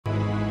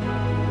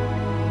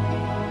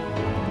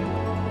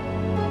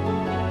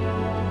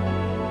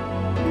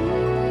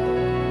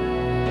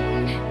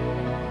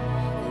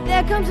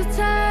comes a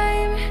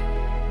time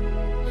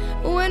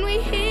when we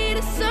heed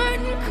a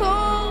certain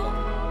call,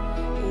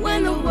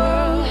 when the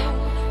world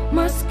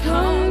must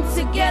come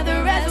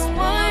together as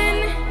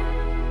one.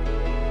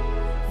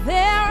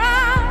 There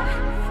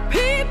are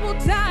people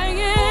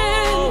dying.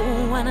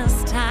 Oh, when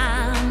it's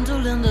time to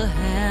lend a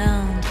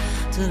hand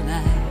to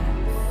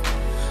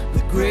life,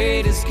 the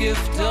greatest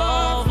gift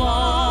of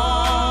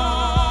all.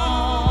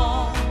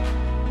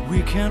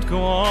 We can't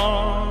go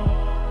on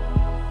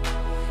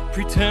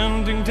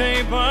pretending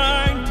day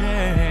by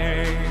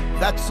day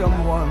that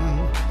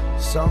someone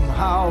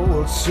somehow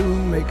will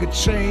soon make a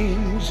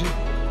change.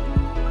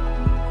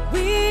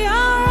 We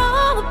are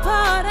all a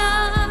part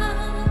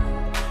of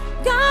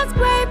God's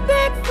great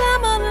big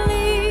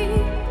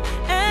family,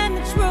 and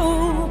it's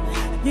true,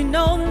 you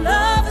know,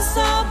 love is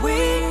all we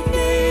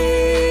need.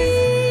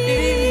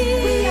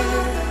 We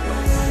are the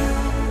ones,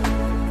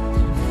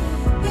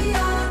 we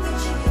are the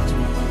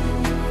children,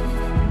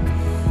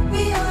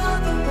 we are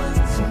the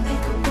ones who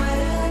make a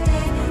brighter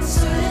day,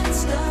 so let's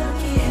start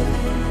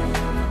giving.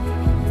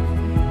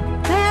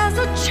 There's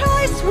a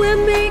choice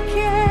we're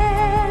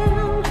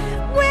making,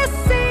 we're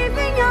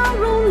saving our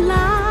own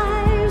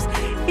lives.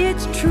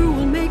 It's true,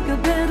 we'll make a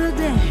better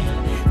day,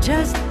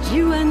 just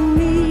you and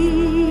me.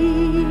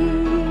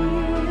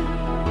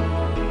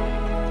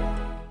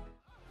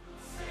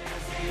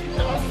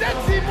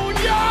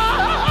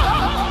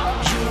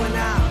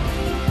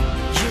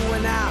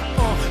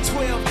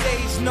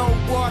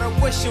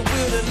 What's your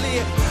will to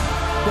live?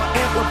 We'll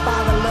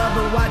amplify the love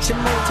and watch it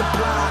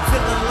multiply.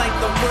 Feeling like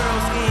the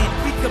world's end,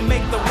 we can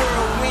make the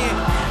world win.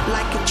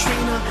 Like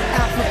Katrina,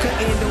 Africa,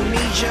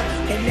 Indonesia,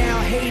 and now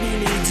Haiti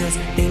needs us.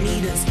 They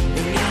need us,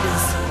 they need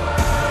us.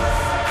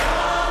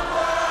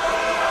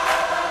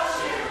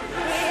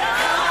 We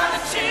are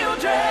the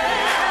children.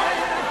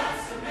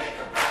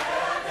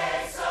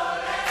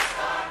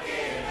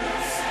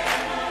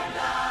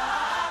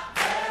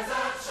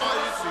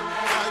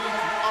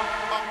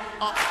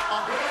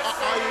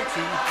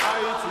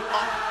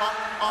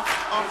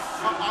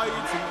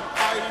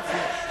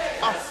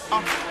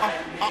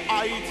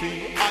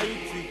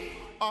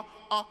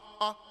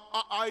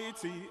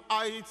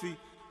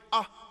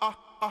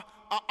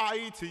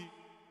 Haiti.